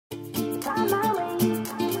A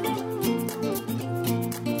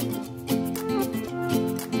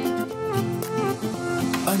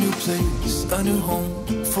new place, a new home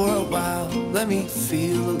for a while, let me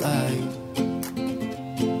feel alive.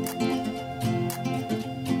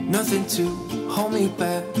 Nothing to hold me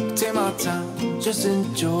back, take my time, just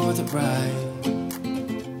enjoy the ride.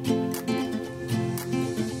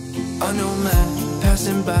 I know man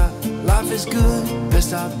passing by, life is good,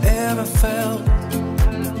 best I've ever felt.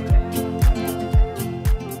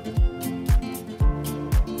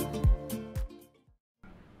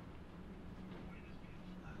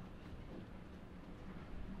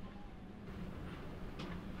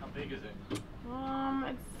 Big is it?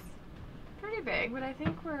 It's pretty big, but I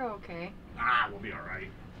think we're okay. Ah, we'll be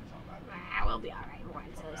alright. We'll be alright.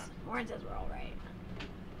 Warren says we're alright.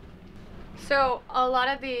 So, a lot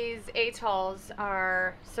of these atolls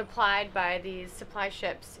are supplied by these supply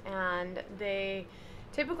ships, and they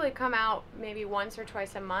typically come out maybe once or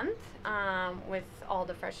twice a month with all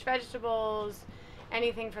the fresh vegetables,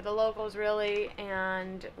 anything for the locals really,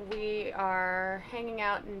 and we are hanging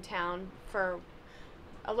out in town for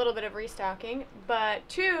a little bit of restocking, but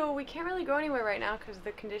two, we can't really go anywhere right now because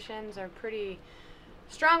the conditions are pretty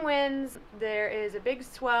strong winds. There is a big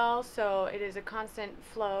swell, so it is a constant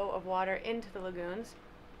flow of water into the lagoons,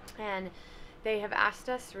 and they have asked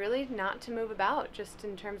us really not to move about just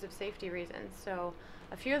in terms of safety reasons. So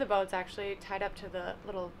a few of the boats actually tied up to the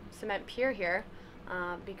little cement pier here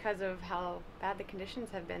because of how bad the conditions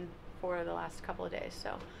have been for the last couple of days.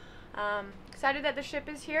 So excited that the ship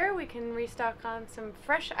is here. We can restock on some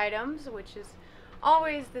fresh items, which is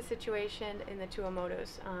always the situation in the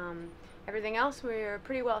Tuamotus. Everything else we're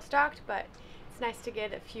pretty well stocked, but it's nice to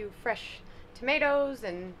get a few fresh tomatoes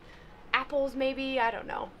and apples maybe. I don't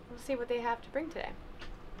know. We'll see what they have to bring today.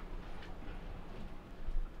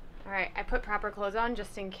 Alright, I put proper clothes on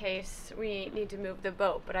just in case we need to move the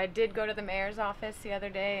boat, but I did go to the mayor's office the other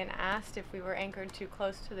day and asked if we were anchored too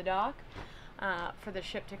close to the dock for the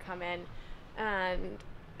ship to come in, and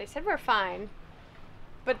they said we're fine,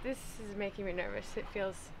 but this is making me nervous. It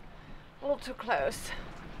feels a little too close.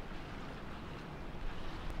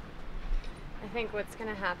 I think what's going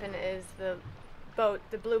to happen is the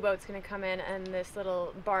blue boat's going to come in, and this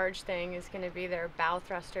little barge thing is going to be their bow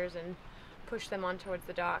thrusters and push them on towards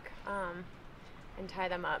the dock and tie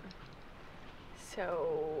them up.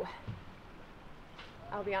 So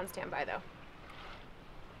I'll be on standby though.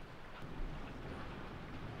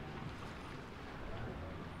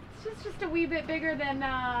 It's just a wee bit bigger than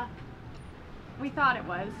we thought it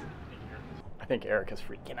was. I think Erica's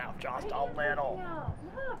freaking out just a little.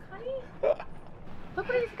 Look, honey. Look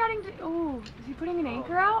what he's starting to. Oh, is he putting an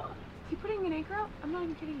anchor out? Is he putting an anchor out? I'm not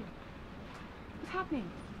even kidding you. What's happening?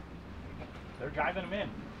 They're driving them in.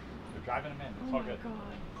 They're driving them in. It's all good. God.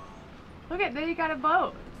 Look at, they got a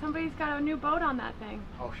boat. Somebody's got a new boat on that thing.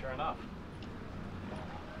 Oh, sure enough.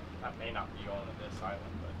 That may not be going to this island,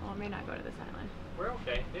 but. Well, it may not go to this island. We're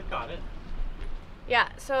okay. They've got it. Yeah,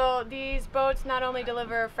 so these boats not only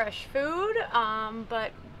deliver fresh food,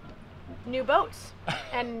 but new boats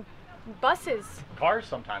and buses. Cars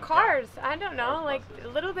sometimes. Cars, yeah. I don't know, Cars, like buses. a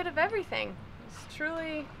little bit of everything. It's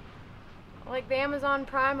truly like the Amazon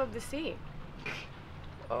Prime of the sea.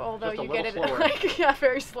 Although Just a you get it little slower. like, yeah,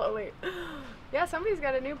 very slowly. Yeah, somebody's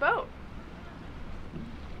got a new boat.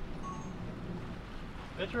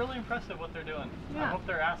 It's really impressive what they're doing. Yeah. I hope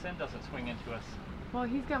their ass end doesn't swing into us. Well,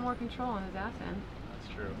 he's got more control on his ass end.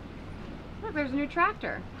 That's true. Look, there's a new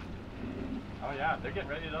tractor. Oh yeah, they're getting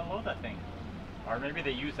ready to unload that thing. Or maybe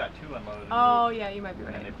they use that to unload. Oh yeah, you might be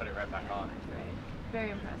right. And then they put it right back on. That's right.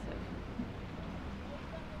 Very impressive.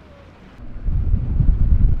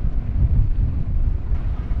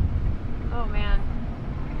 Oh man.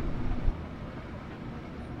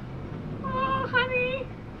 Oh honey.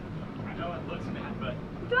 I know it looks bad, but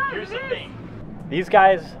Does, here's it the is. thing. These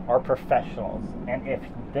guys are professionals, and if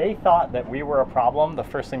they thought that we were a problem, the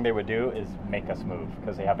first thing they would do is make us move,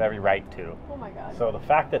 because they have every right to. Oh my god. So the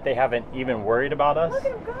fact that they haven't even worried about us Look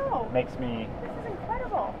at him go. makes me... This is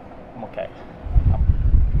incredible. I'm okay.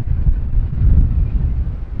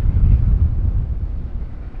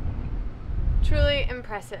 Truly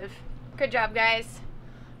impressive. Good job, guys.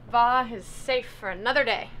 Va is safe for another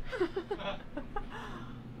day.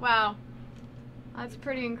 Wow. That's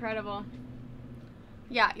pretty incredible.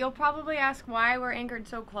 Yeah, you'll probably ask why we're anchored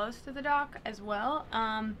so close to the dock as well.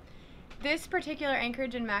 This particular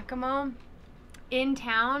anchorage in Makamo in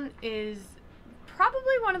town is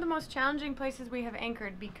probably one of the most challenging places we have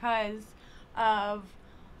anchored because of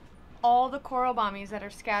all the coral bommies that are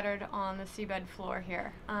scattered on the seabed floor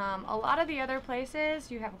here. A lot of the other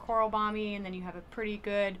places, you have a coral bommie and then you have a pretty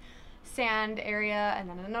good sand area and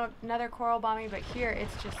then another coral bommy, but here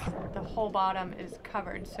it's just the whole bottom is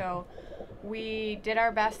covered. So we did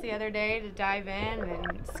our best the other day to dive in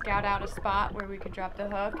and scout out a spot where we could drop the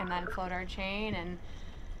hook and then float our chain,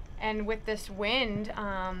 and with this wind,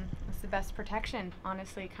 it's the best protection,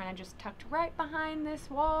 honestly, kind of just tucked right behind this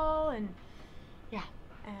wall, and yeah,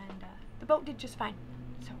 and the boat did just fine,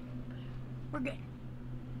 so we're good.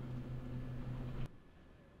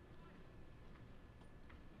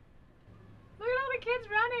 Look at all the kids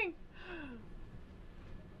running.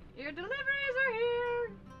 Your deliveries are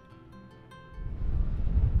here.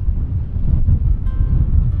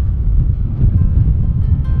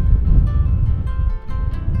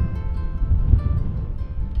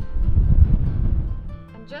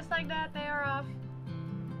 And just like that, they are off.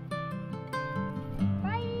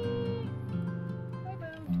 Bye. Bye,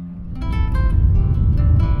 boat.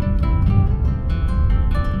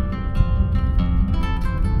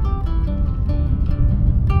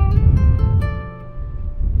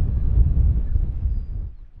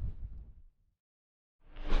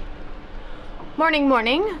 Morning,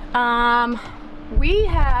 morning. We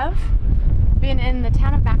have been in the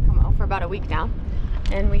town of Makemo for about a week now,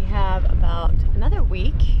 and we have about another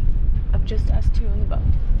week of just us two on the boat.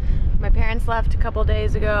 My parents left a couple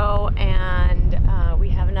days ago, and we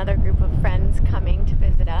have another group of friends coming to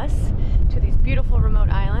visit us to these beautiful remote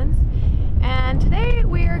islands. And today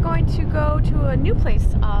we are going to go to a new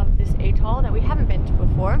place of this atoll that we haven't been to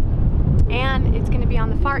before, and it's going to be on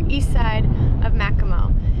the far east side of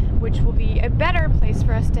Makemo, which will be a better place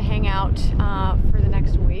for us to hang out for the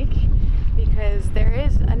next week, because there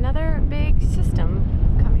is another big system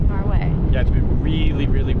coming our way. Yeah, it's been really,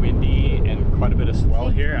 really windy and quite a bit of swell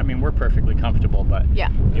here. I mean, we're perfectly comfortable, but yeah,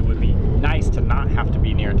 it would be nice to not have to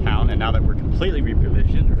be near town. And now that we're completely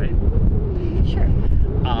reprovisioned, right? Sure.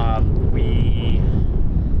 We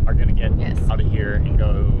are going to get out of here and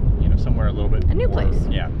go, you know, somewhere a little bit a new place.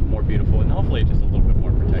 Yeah, more beautiful, and hopefully just a little bit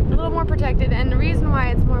more protected. A little more protected, and the reason why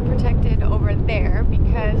it's more protected over there,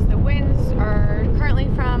 because the winds are currently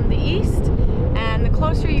from the east, and the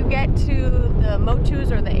closer you get to the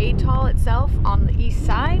motus or the atoll itself on the east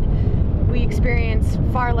side, we experience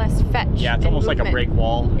far less fetch. Yeah, it's almost movement. like a break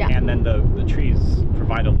wall, yeah. And then the trees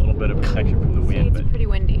provide a little bit of protection from the wind. It's pretty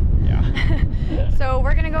windy. Yeah. So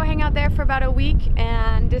we're gonna go hang out there for about a week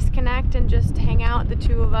and disconnect and just hang out, the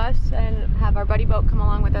two of us, and have our buddy boat come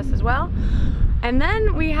along with us as well. And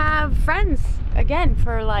then we have friends again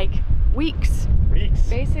for like weeks.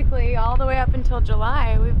 Basically all the way up until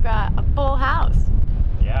July. We've got a full house.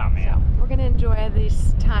 Yeah, man. So we're gonna enjoy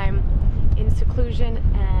this time in seclusion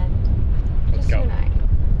and just you and I.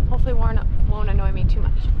 Hopefully Warren won't annoy me too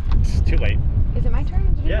much. It's too late. Is it my turn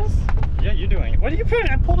to do this? Yeah, you're doing it. What are you doing?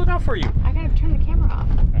 I pulled it out for you. I gotta turn the camera off.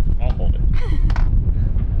 Oh, I'll hold it.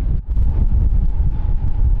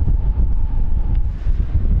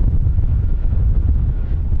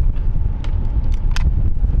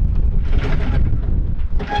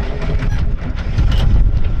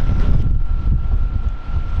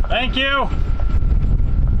 Thank you.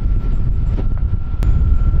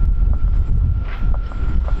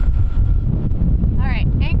 All right,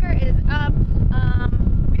 anchor is up.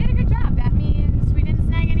 We did a good job. That means we didn't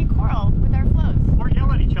snag any coral with our floats. Or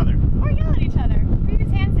yell at each other. Or yell at each other. Maybe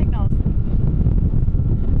it's hand signals.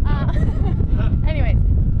 Anyways,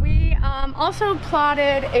 we also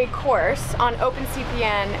plotted a course on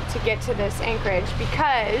OpenCPN to get to this anchorage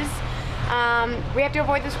because we have to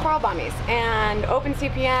avoid those coral bommies. And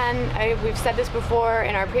OpenCPN, we've said this before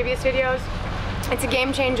in our previous videos, it's a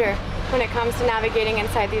game changer when it comes to navigating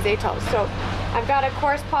inside these atolls. So I've got a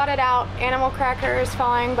course plotted out, animal crackers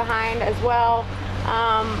following behind as well.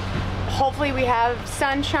 Hopefully we have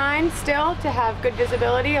sunshine still to have good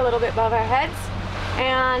visibility a little bit above our heads.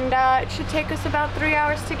 And it should take us about 3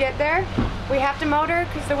 hours to get there. We have to motor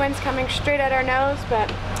because the wind's coming straight at our nose, but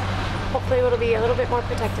hopefully it'll be a little bit more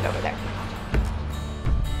protected over there.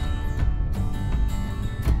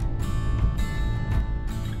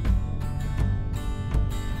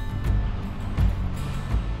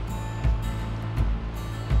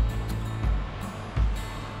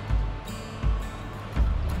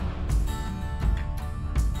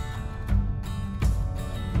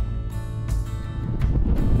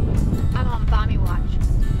 I'm on Bommy watch.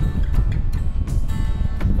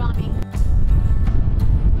 Bommy.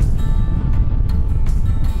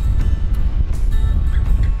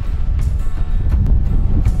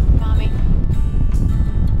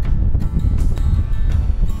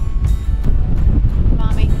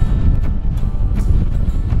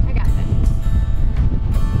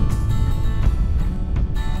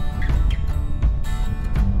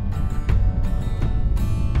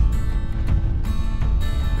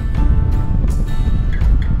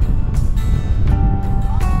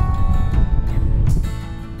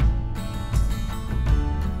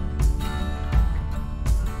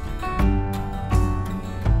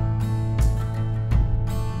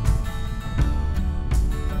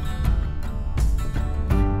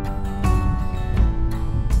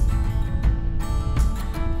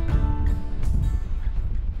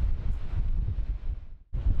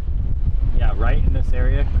 this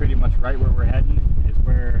area, pretty much right where we're heading, is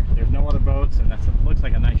where there's no other boats, and that looks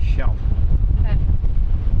like a nice shelf. Okay.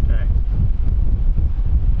 Okay.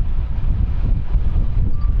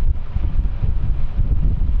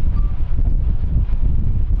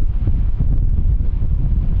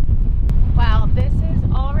 Wow, this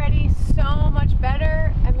is already so much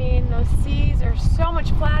better. I mean, those seas are so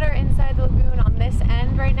much flatter inside the lagoon on this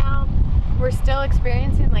end right now. We're still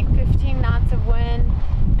experiencing like 15 knots of wind,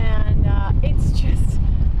 and it's just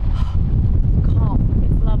calm.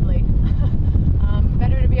 It's lovely.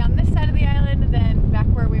 Better to be on this side of the island than back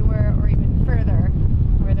where we were, or even further,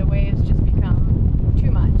 where the waves just become too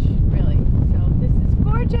much, really. So this is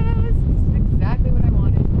gorgeous. This is exactly what I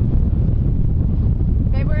wanted.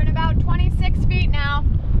 Okay, we're at about 26 feet now.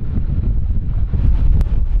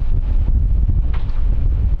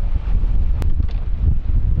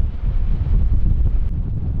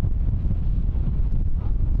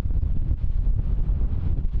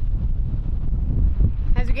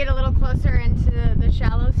 As we get a little closer into the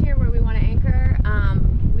shallows here where we want to anchor,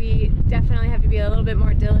 we definitely have to be a little bit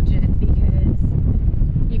more diligent, because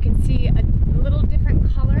you can see a little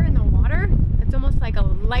different color in the water. It's almost like a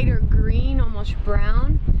lighter green, almost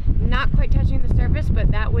brown. Not quite touching the surface,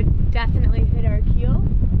 but that would definitely hit our keel,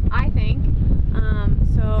 I think.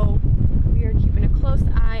 So we are keeping a close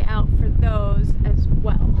eye out for those as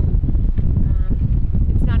well.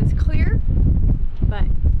 It's not as clear, but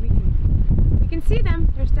we can see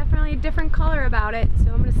them. There's definitely a different color about it,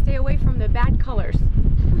 so I'm going to stay away from the bad colors.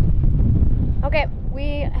 Okay,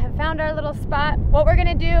 we have found our little spot. What we're going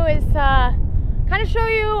to do is kind of show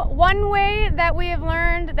you one way that we have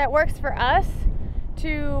learned that works for us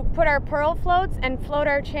to put our pearl floats and float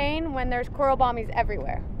our chain when there's coral bommies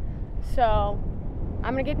everywhere. So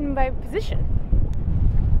I'm going to get in my position.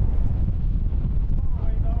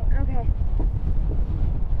 Okay.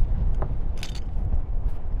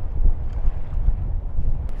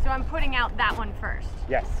 So I'm putting out that one first.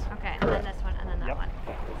 Yes. Okay, and then this one, and then that Yep. one.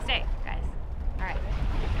 Stay, guys. All right.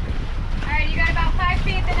 All right, you got about 5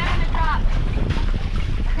 feet, then I'm gonna drop.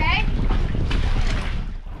 Okay?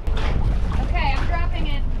 Okay, I'm dropping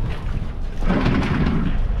it.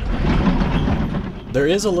 There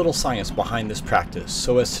is a little science behind this practice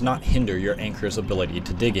so as to not hinder your anchor's ability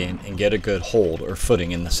to dig in and get a good hold or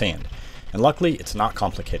footing in the sand. And luckily, it's not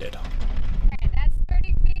complicated. Okay, that's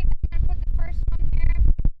 30 feet. I'm gonna put the first one here.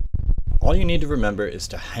 All you need to remember is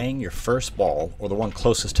to hang your first ball, or the one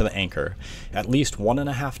closest to the anchor, at least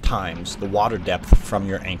 1.5 times the water depth from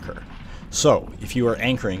your anchor. So, if you are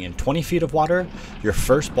anchoring in 20 feet of water, your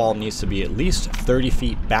first ball needs to be at least 30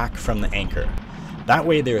 feet back from the anchor. That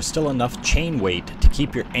way there is still enough chain weight to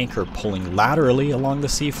keep your anchor pulling laterally along the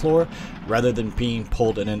seafloor rather than being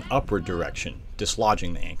pulled in an upward direction,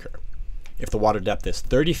 dislodging the anchor. If the water depth is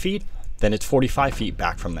 30 feet, then it's 45 feet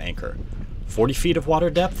back from the anchor. 40 feet of water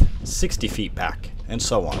depth, 60 feet back, and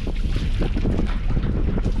so on.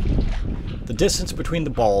 The distance between the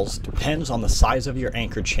balls depends on the size of your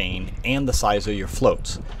anchor chain and the size of your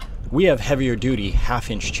floats. We have heavier duty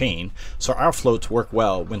 1/2-inch chain, so our floats work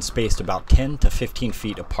well when spaced about 10 to 15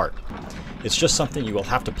 feet apart. It's just something you will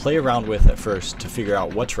have to play around with at first to figure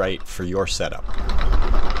out what's right for your setup.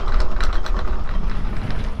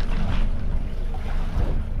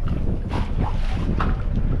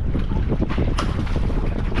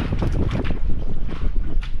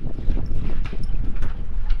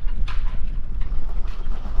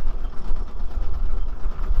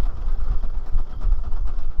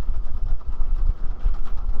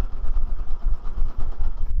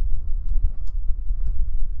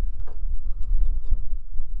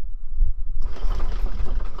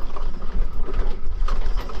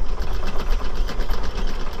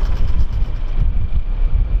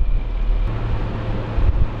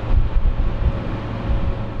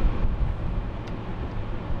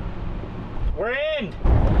 We're in!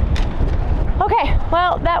 Okay,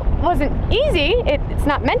 well, that wasn't easy. It's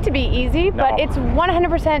not meant to be easy, but it's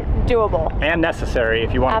 100% doable. And necessary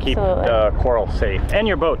if you want to keep the coral safe. And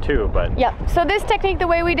your boat too, but... Yep, so this technique, the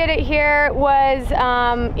way we did it here, was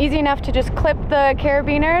easy enough to just clip the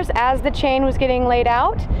carabiners as the chain was getting laid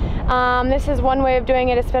out. This is one way of doing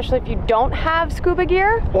it, especially if you don't have scuba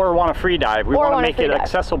gear. Or want to free dive. We want to make it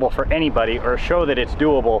accessible for anybody, or show that it's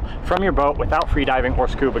doable from your boat without free diving or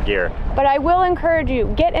scuba gear. But I will encourage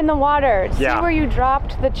you, get in the water. See where you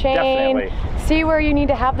dropped the chain. Definitely. See where you need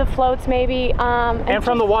to have the floats maybe. And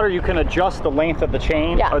from the water you can adjust the length of the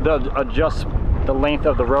chain, or adjust the length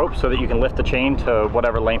of the rope so that you can lift the chain to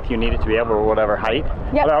whatever length you need it to be able, or whatever height.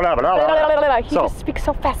 Yep. He just speaks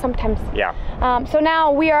so fast sometimes. Yeah. So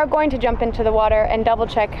now we are going to jump into the water and double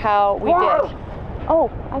check how we did. Oh,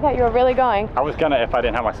 I thought you were really going. I was gonna if I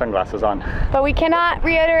didn't have my sunglasses on. But we cannot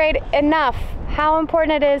reiterate enough how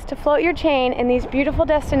important it is to float your chain in these beautiful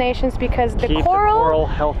destinations, because the coral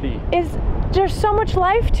healthy. There's so much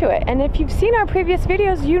life to it. And if you've seen our previous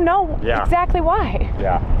videos, you know exactly why.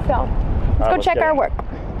 Yeah. So let's go check our work.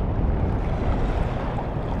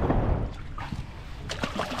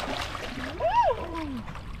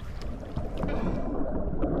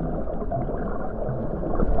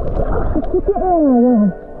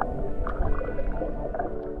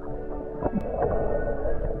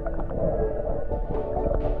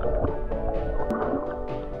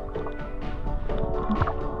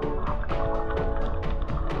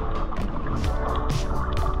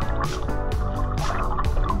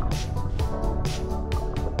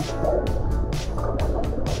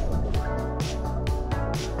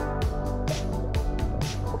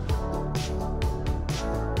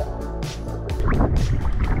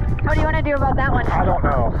 What do you want to do about that one? I don't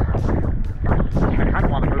know. I kind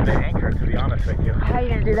of want to move the anchor, to be honest with you. How are you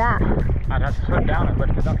going to do that? I'd have to put it down and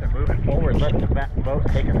lift it up and move it forward. Let the boat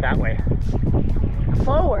take us that way.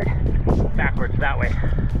 Forward? Backwards, that way.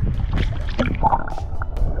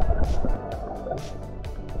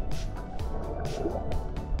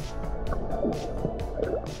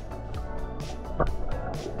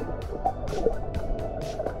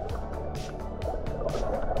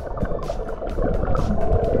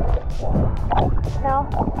 No?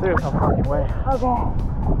 There's no fucking way. Okay.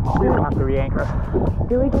 We don't have to re-anchor.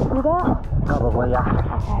 Do we just do that? Probably, yeah.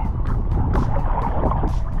 Okay.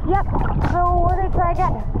 Yep, so we're gonna try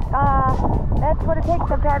again. That's what it takes.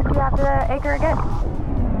 Sometimes you have to anchor again.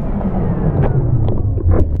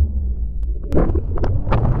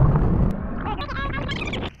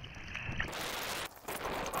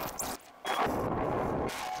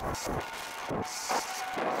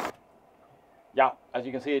 Yeah, as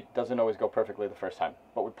you can see, it doesn't always go perfectly the first time.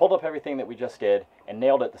 But we pulled up everything that we just did and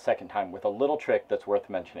nailed it the second time with a little trick that's worth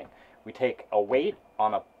mentioning. We take a weight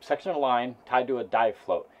on a section of line tied to a dive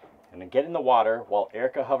float, and then get in the water while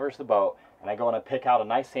Erica hovers the boat, and I go and I pick out a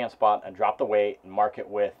nice sand spot and drop the weight and mark it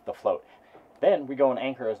with the float. Then we go and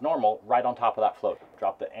anchor as normal right on top of that float.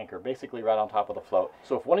 Drop the anchor basically right on top of the float.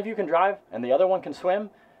 So if one of you can drive and the other one can swim,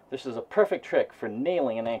 this is a perfect trick for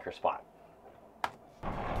nailing an anchor spot.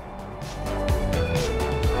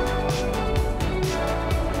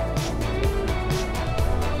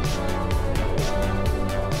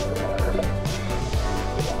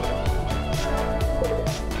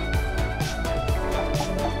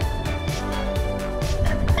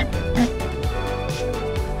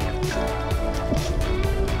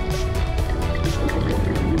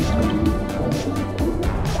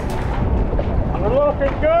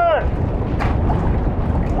 Looking good!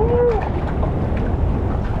 Woo.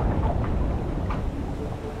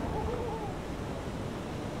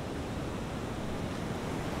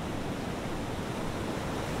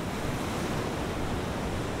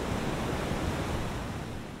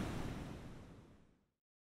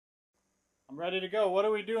 I'm ready to go. What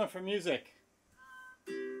are we doing for music?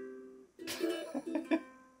 We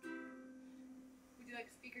do like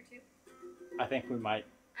a speaker too? I think we might.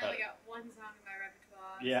 I only got one song in my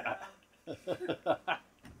repertoire. Yeah. So.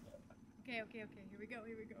 Okay, here we go.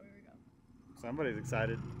 Somebody's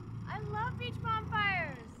excited. I love beach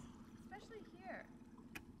bonfires, especially here.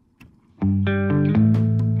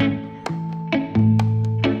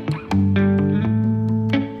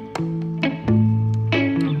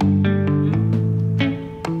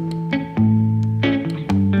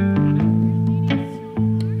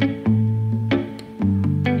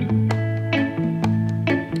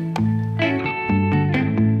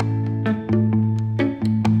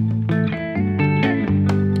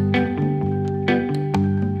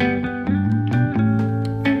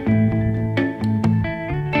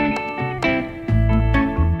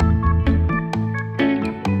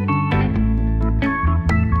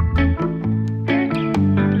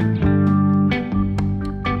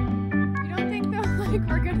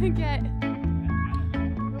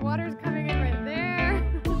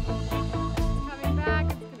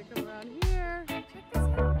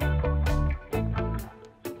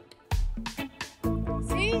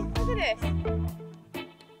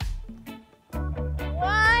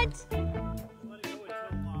 What?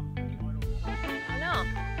 I know.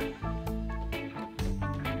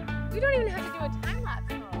 We don't even have to do a time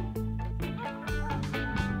lapse.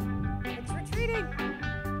 It's retreating.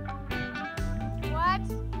 What?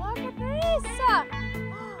 Look at this.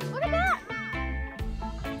 Look at that.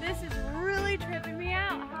 This is really tripping me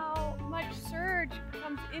out how much surge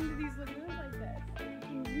comes into these lagoons like this.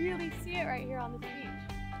 You can really see it right here on this beach.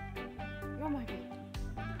 Oh my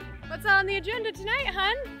God. What's on the agenda tonight,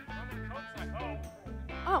 hun?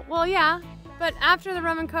 Oh, well, yeah, but after the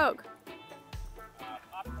rum and coke.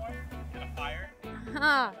 Popcorn and a fire. Huh.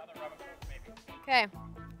 Another rum and coke, maybe. Okay,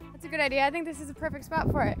 that's a good idea. I think this is a perfect spot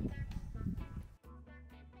for it. No. I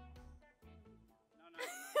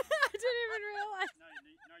didn't even realize. No,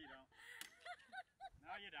 you don't.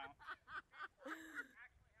 No, you don't.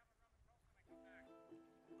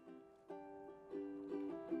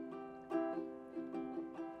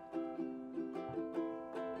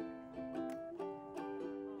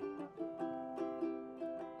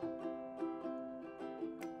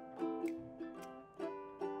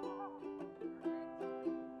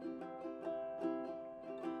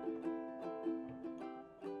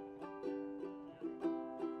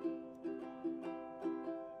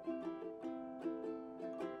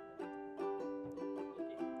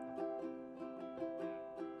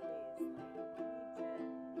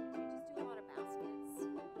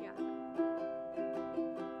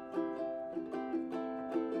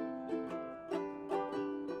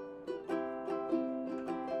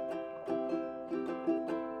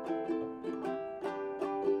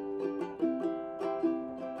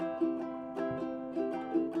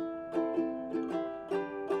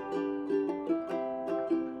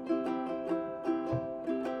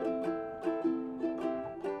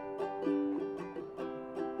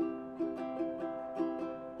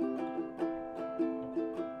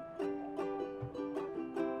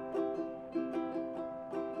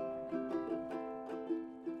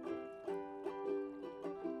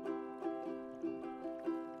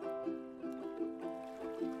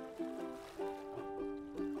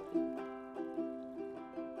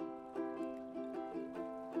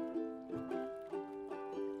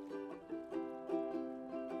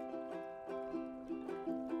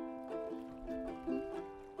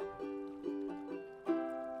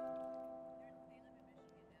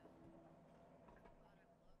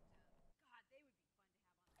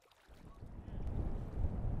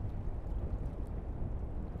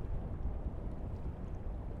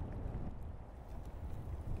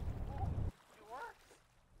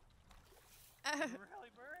 It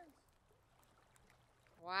really burns.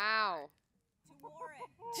 Wow.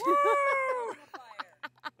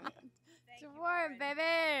 To Warren,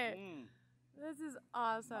 baby. This is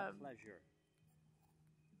awesome. My pleasure.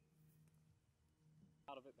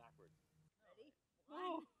 Out of it backwards. Ready?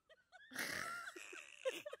 Oh.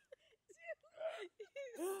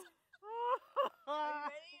 Are you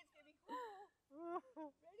ready? It's gonna be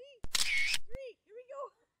cool. Ready? 3, here we go.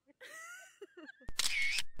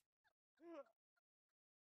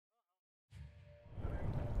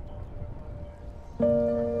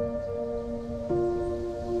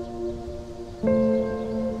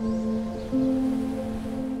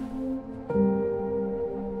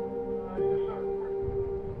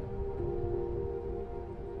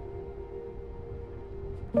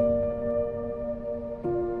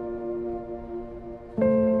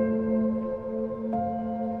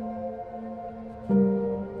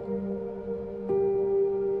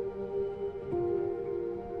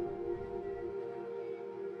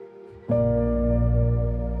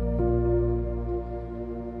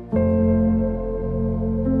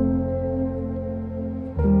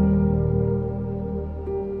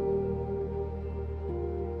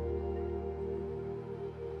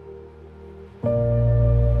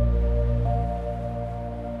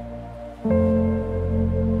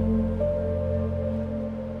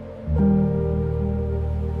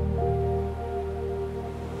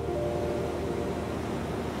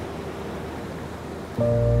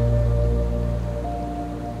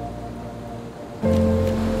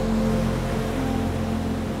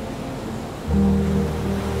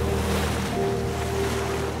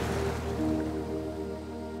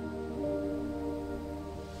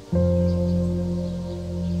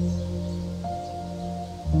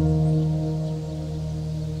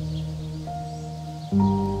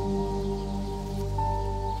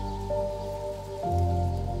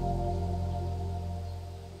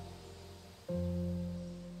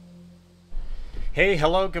 Hey,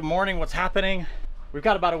 hello, good morning, what's happening? We've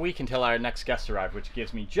got about a week until our next guests arrive, which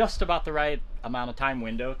gives me just about the right amount of time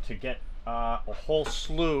window to get a whole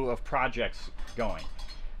slew of projects going.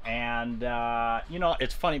 And you know,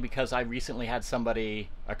 it's funny because I recently had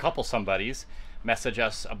a couple somebodies message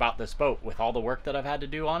us about this boat with all the work that I've had to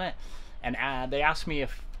do on it, and they asked me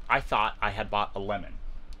if I thought I had bought a lemon.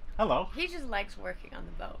 Hello. He just likes working on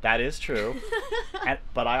the boat. That is true.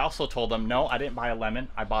 But I also told them, no, I didn't buy a lemon,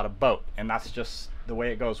 I bought a boat. And that's just the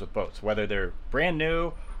way it goes with boats. Whether they're brand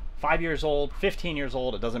new, 5 years old, 15 years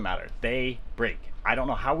old, it doesn't matter. They break. I don't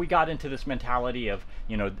know how we got into this mentality of,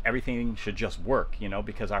 you know, everything should just work, you know,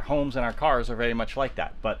 because our homes and our cars are very much like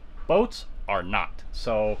that. But boats are not.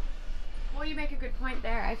 So... Well, you make a good point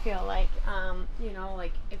there. I feel like, you know,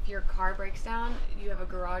 like if your car breaks down, you have a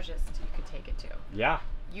garageist you could take it to. Yeah.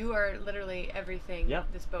 You are literally everything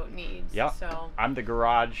this boat needs. Yeah. So I'm the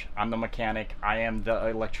garage. I'm the mechanic. I am the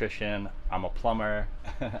electrician. I'm a plumber.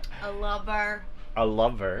 a lover. A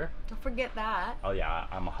lover. Don't forget that. Oh yeah,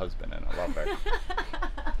 I'm a husband and a lover.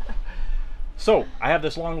 So I have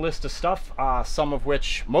this long list of stuff,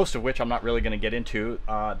 most of which I'm not really going to get into.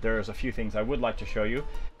 There's a few things I would like to show you.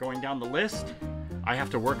 Going down the list, I have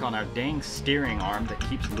to work on our dang steering arm that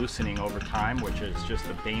keeps loosening over time, which is just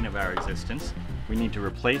the bane of our existence. We need to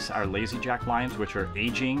replace our lazy jack lines, which are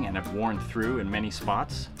aging and have worn through in many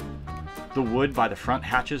spots. The wood by the front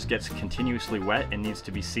hatches gets continuously wet and needs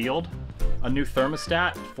to be sealed. A new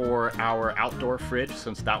thermostat for our outdoor fridge,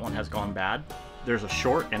 since that one has gone bad. There's a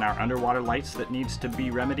short in our underwater lights that needs to be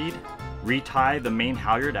remedied. Retie the main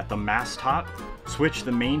halyard at the mast top. Switch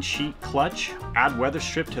the main sheet clutch. Add weather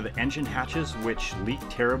strip to the engine hatches, which leak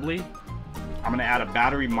terribly. I'm gonna add a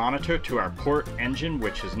battery monitor to our port engine,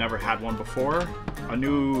 which has never had one before. A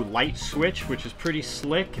new light switch, which is pretty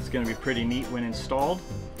slick. It's gonna be pretty neat when installed.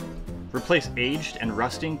 Replace aged and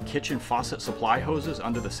rusting kitchen faucet supply hoses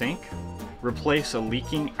under the sink. Replace a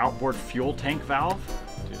leaking outboard fuel tank valve.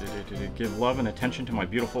 Give love and attention to my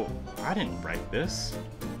beautiful... I didn't write this.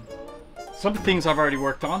 Some things I've already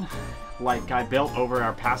worked on. Like I built over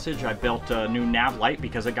our passage, I built a new nav light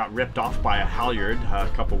because it got ripped off by a halyard a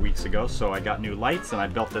couple weeks ago. So I got new lights and I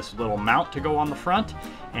built this little mount to go on the front,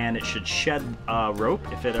 and it should shed rope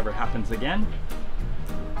if it ever happens again.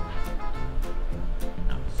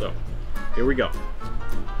 So here we go.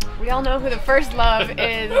 We all know who the first love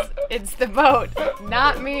is. It's the boat,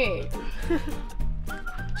 not me.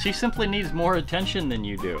 She simply needs more attention than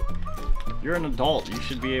you do. You're an adult. You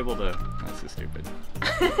should be able to... That's so stupid.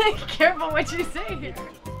 Careful what you say here.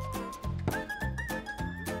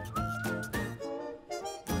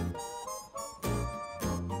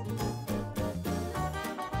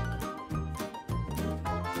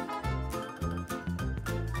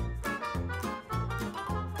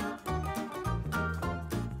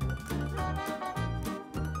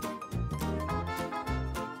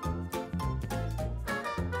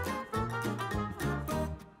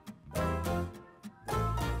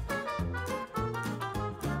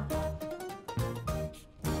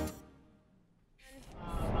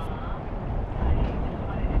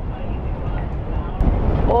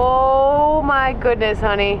 Oh my goodness,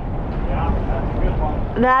 honey. Yeah, that's a good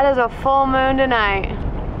one. That is a full moon tonight.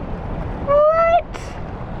 What?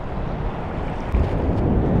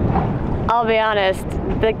 I'll be honest,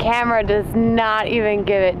 the camera does not even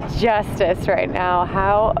give it justice right now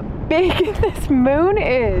how big this moon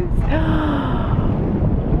is.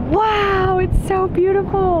 Wow, it's so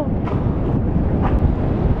beautiful.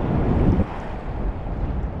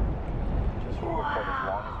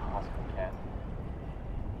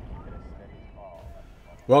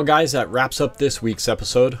 Well guys, that wraps up this week's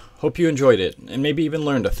episode. Hope you enjoyed it and maybe even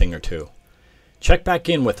learned a thing or two. Check back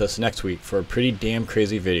in with us next week for a pretty damn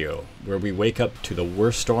crazy video where we wake up to the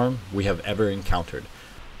worst storm we have ever encountered,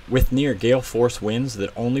 with near gale force winds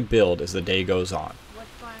that only build as the day goes on. What's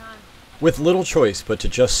going on? With little choice but to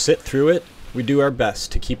just sit through it, we do our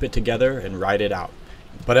best to keep it together and ride it out.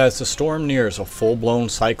 But as the storm nears a full-blown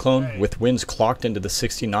cyclone with winds clocked into the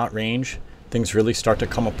 60-knot range, things really start to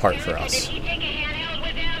come apart for us. Did he take a handheld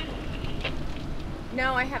with him?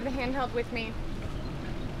 No, I have the handheld with me.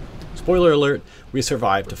 Spoiler alert, we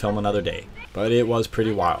survived to film another day, but it was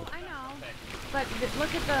pretty wild. I know, but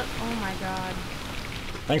look at the, oh my god.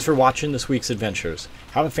 Thanks for watching this week's adventures.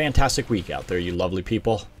 Have a fantastic week out there, you lovely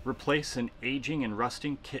people. Replace an aging and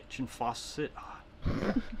rusting kitchen faucet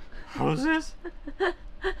hoses?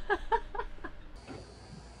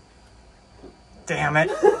 Damn it.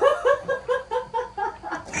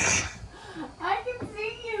 I can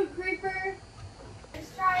see you, creeper.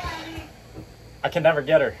 Just try, honey. I can never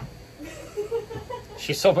get her.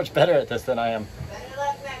 She's so much better at this than I am. Better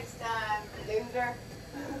luck next time, loser.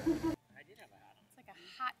 It's like a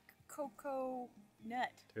hot cocoa nut.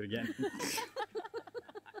 Do it again.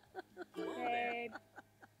 Babe.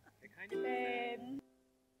 Babe.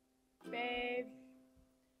 Babe.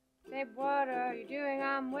 Babe, what are you doing?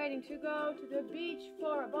 I'm waiting to go to the beach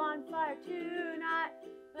for a bonfire tonight.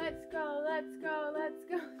 Let's go, let's go, let's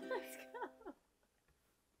go, let's go.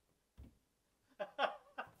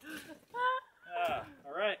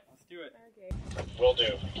 All right, let's do it. Okay. Will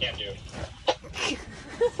do. Can do.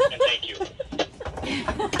 And thank you.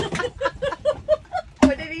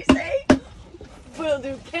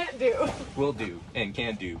 Will do and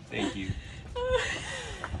can do. Thank you.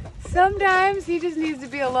 Sometimes he just needs to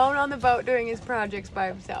be alone on the boat doing his projects by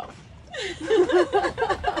himself. And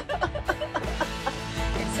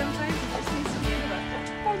sometimes he just needs to be interrupted.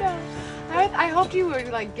 I know. I hoped you would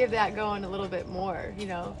like give that going a little bit more, you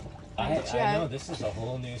know. I know this is a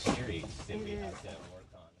whole new series that we have to